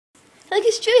Look,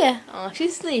 it's Julia. Oh,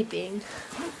 she's sleeping.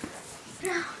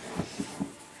 No.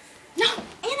 No,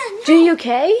 Anna, no. Julia, you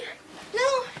okay?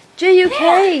 No. Julia, you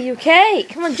okay? You okay?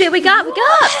 Come on, Julia, wake up, wake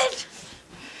up.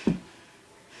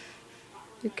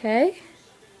 You okay?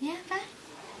 Yeah, fine.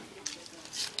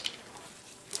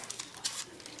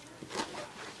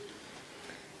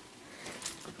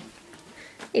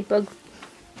 Hey, bug.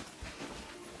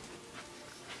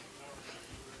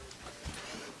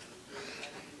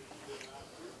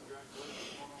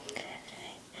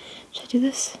 Should I do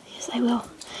this? Yes, I will.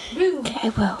 Okay, I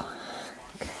will.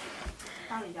 Okay.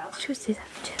 Should we that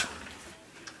too?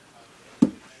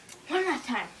 One last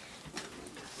time.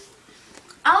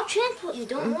 I'll transport you,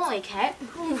 don't worry, okay?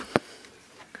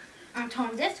 I'll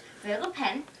turn this regular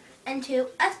pen into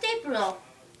a stapler.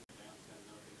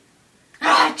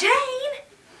 Ah, Jane!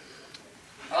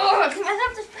 Oh, I can mess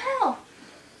up this pill.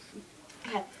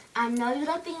 Okay, I know you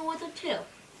like being a wizard too.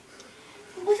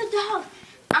 With a dog,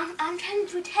 I'm trying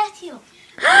to protect you.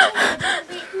 A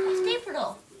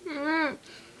stapler.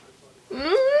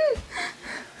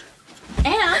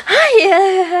 Anna?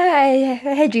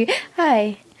 Hi, Julia.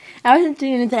 Hi. I wasn't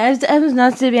doing anything. I was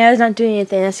not sleeping. I was not doing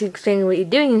anything. I was explaining what you're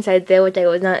doing inside there, which I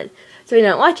was not. So you're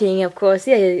not watching, of course.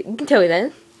 Yeah, you can tell me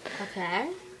then. Okay.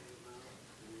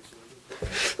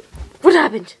 What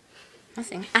happened?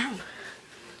 Nothing. Ow.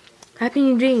 Happened in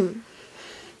your dream.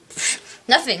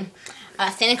 Nothing.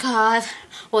 Santa Claus,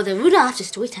 or the Rudolph,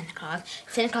 just wait, Santa Claus.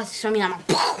 Santa Claus is showing me, I'm like,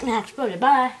 and I exploded.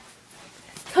 Bye.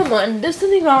 Come on, there's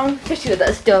something wrong, especially with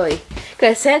that story.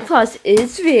 Because Santa Claus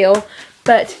is real,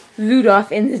 but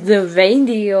Rudolph is the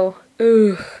reindeer.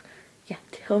 Ugh. Yeah,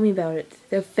 tell me about it.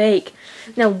 They're fake.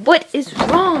 Now, what is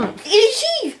wrong? It's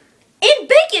cheese and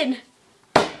bacon.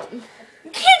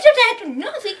 You can't just act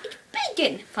nothing. It's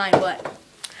bacon. Fine, what?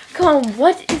 Come on,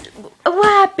 what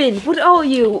happened? What are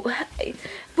you?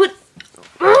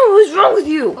 What's wrong with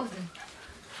you?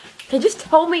 Okay, just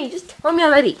tell me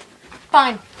already.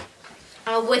 Fine.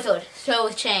 I'm a wizard, so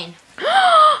is Shane.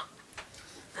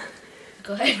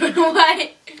 Go ahead, run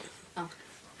away. Oh.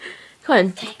 Come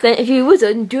on, then if you're a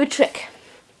wizard, do a trick.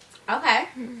 Okay.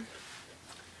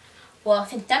 Well,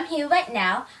 since I'm here right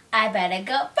now, I better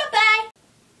go. Bye-bye.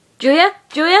 Julia,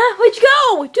 where'd you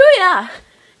go?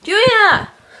 Julia!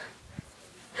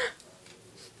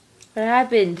 What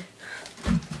happened?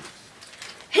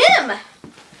 Him!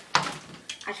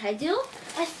 I tried to do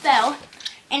a spell,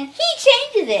 and he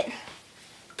changes it.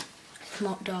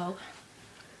 Smart dog.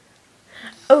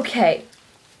 Okay.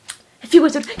 If you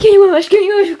wizard, give me a wish, give me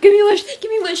a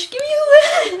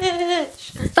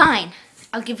wish. Fine.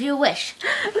 I'll give you a wish.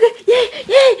 Okay,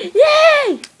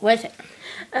 yay! What is it?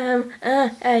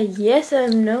 Yes,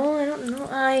 no, I don't know.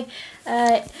 I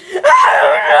don't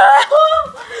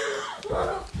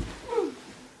know.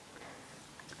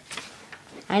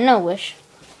 I know wish.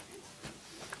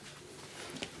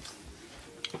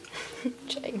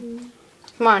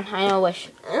 Come on, I know wish.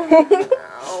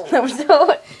 That was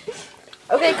so.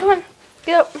 Okay, come on,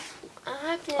 get up.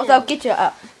 I'll get you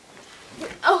up.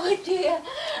 Oh dear,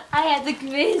 I had the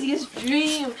craziest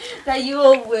dream that you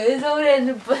were a wizard and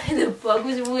the bug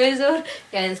was a wizard.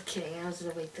 Yeah, just kidding. I was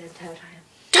awake the entire time.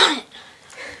 Darn it.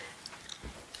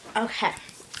 Okay.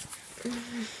 Do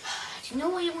you know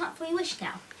what you want for your wish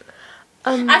now?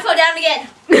 I fell down again.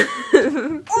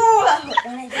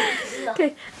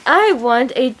 Okay, I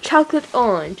want a chocolate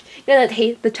orange. You know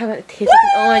the chocolate tastes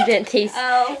like an orange and it tastes,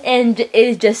 and it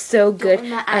is just so good.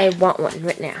 I want one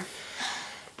right now.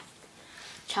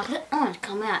 Chocolate orange,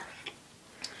 come out.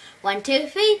 1, 2,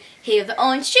 3. Here's the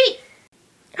orange treat.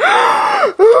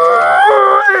 I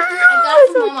got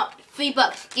it from Mama.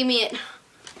 $3. Give me it.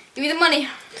 Give me the money.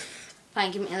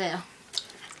 Fine, give me a little.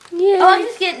 Yeah. Oh, I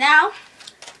just get it now.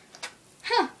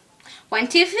 Huh. 1,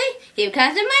 2, 3. Here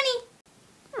comes the money.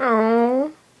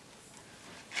 Oh.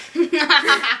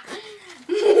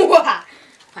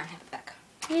 Fine, have it back.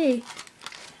 Hey.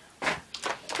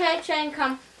 Okay, Shane,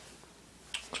 come.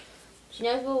 She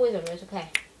knows we're wizards, it's okay.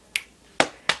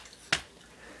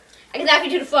 I can zap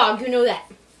you to the frog, you know that.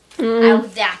 I will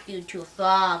zap you to a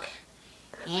frog.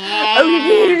 Yeah.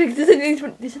 Okay,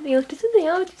 do something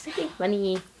else,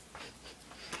 funny.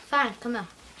 Fine, come on.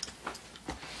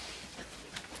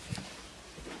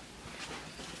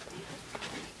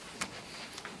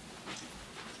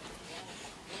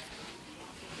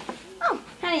 Oh,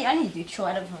 honey, I need to do a chore.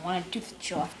 I don't even want to do the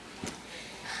chore.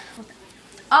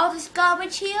 All this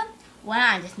garbage here, well,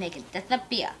 I'm just making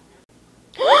disappear.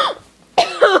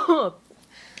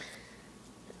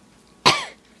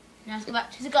 Now let's go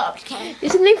back to the garbage can. Do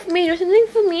something for me, do something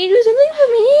for me.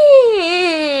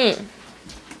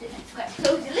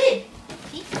 Close the lid.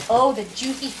 See? Oh, the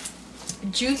juicy.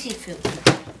 juicy fruit.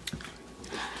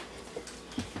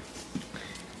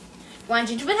 Want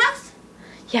gingerbread house?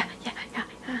 Yeah.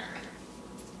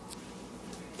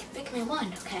 Pick me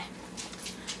one, okay.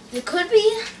 It could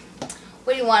be.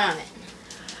 What do you want on it?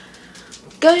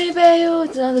 Gummy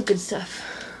bears and all the good stuff.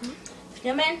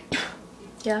 Snowman?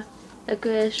 Yeah,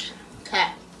 licorice.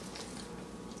 Okay.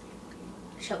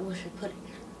 So where should we put it?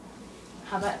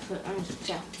 How about put it on the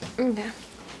shelf? Okay.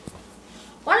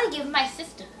 Why don't I give my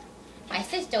sister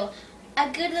a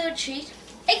good little treat,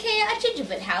 aka a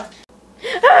gingerbread house.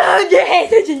 Oh, yay,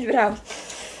 the gingerbread house.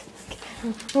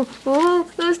 Oh,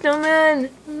 the snowman.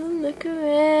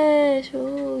 Licorice.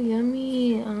 Oh,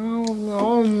 yummy.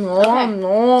 Oh,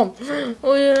 no.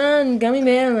 Oh, yeah, gummy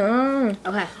bear.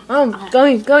 Okay.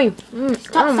 Gummy.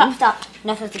 Stop.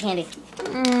 Enough of the candy.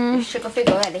 Sugar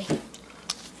figure already.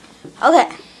 Okay.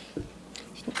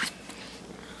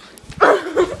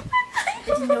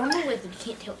 It's normal wizard. You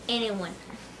can't tell anyone,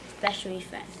 especially your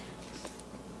friends.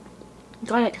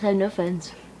 God, I have no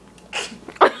friends.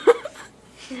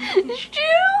 It's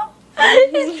true.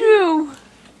 It's true.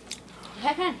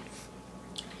 Okay.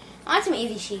 I want some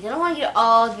easy sheets. I don't want to get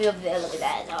all the way over there. Look at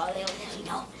that. It's all the way over there, you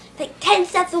know. It's like 10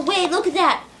 steps away. Look at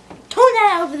that. Turn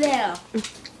that over there.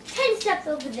 10 steps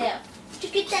over there. To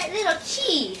get that little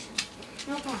cheese.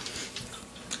 Okay.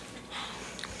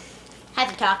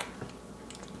 Have to talk.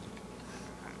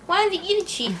 Why don't you eat a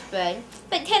cheese spread?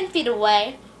 It's like 10 feet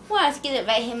away. Why don't I get it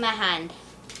right here in my hand?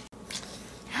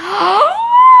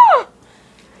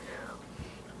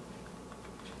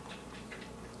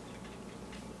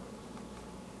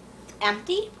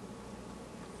 Empty?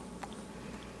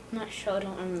 Not sure,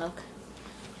 don't want to look.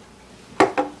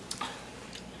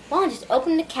 Well, just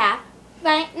open the cap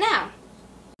right now.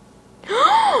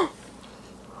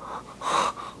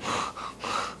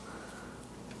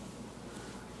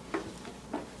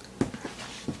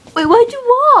 Wait, why'd you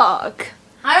walk?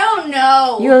 I don't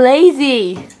know. You're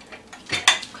lazy.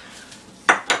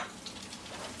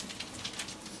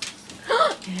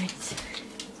 It's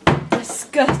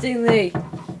disgustingly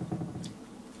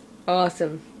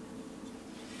awesome.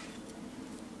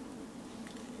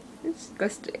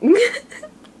 Disgusting.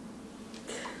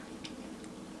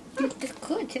 It's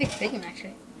good. It tastes bacon,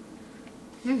 actually.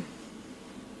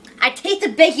 I taste the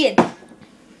bacon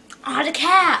on the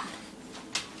cap.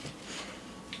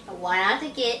 I want out to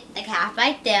get the cap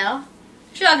right there.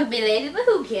 Sure, I could be lazy, but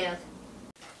who cares?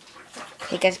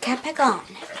 Take the cap back on.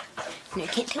 And I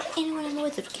can't tell anyone in the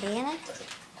wizard, can I?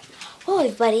 Well,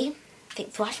 everybody,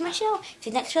 thanks for watching my show. See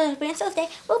you next show, Thursday.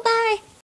 Well, bye.